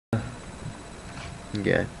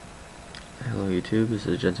Yeah. Hello YouTube, this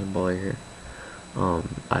is Jensen Boy here.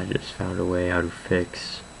 I just found a way how to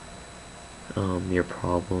fix your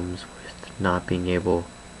problems with not being able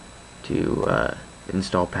to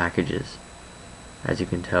install packages. As you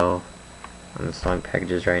can tell, I'm installing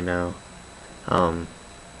packages right now. I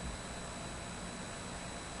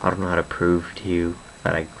don't know how to prove to you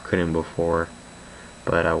that I couldn't before,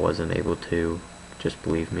 but I wasn't able to. Just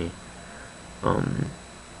believe me.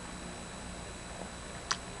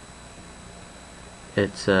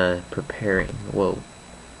 It's preparing. Whoa.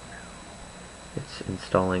 It's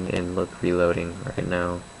installing and reloading right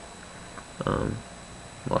now.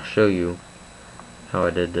 I'll show you how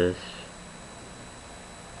I did this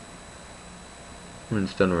when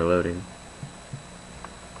it's done reloading.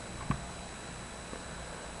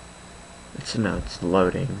 It's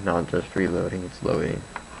loading, not just reloading. It's loading.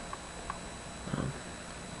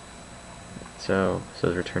 So it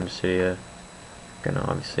says return to Cydia. Gonna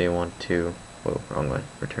obviously want to. Whoa, wrong way.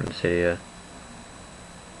 Return to Cydia.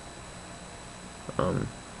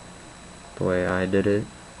 The way I did it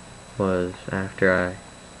was after I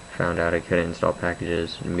found out I couldn't install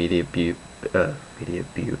packages, immediate reboot. I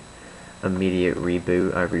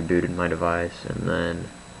rebooted my device, and then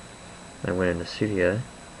I went into Cydia.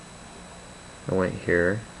 I went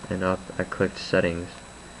here and up. I clicked settings,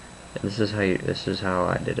 and this is how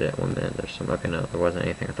I did it. 1 minute. There's some. Okay, no, there wasn't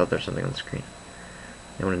anything. I thought there was something on the screen.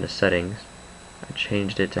 I went into settings. I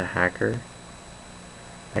changed it to hacker.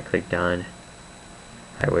 I clicked done.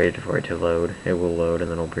 I waited for it to load. It will load, and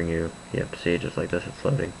then it'll bring you. Yep, see, just like this, it's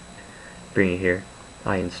loading. Bring you here.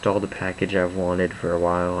 I installed a package I've wanted for a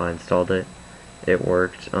while. I installed it. It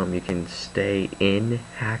worked. You can stay in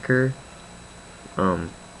hacker.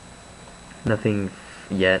 Nothing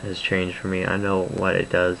yet has changed for me. I know what it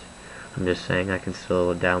does. I'm just saying I can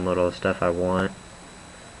still download all the stuff I want.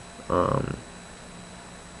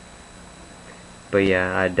 But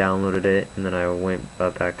yeah, I downloaded it, and then I went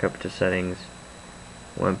back up to settings,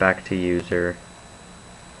 went back to user.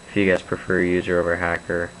 If you guys prefer user over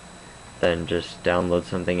hacker, then just download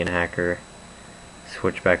something in hacker,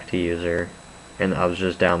 switch back to user. And I was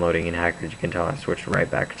just downloading in hacker, as you can tell. I switched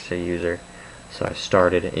right back to user, so I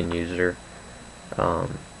started in user,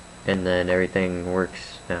 and then everything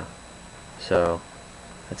works now. So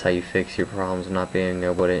that's how you fix your problems of not being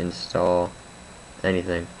able to install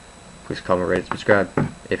anything. Please comment, rate, and subscribe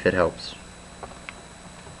if it helps.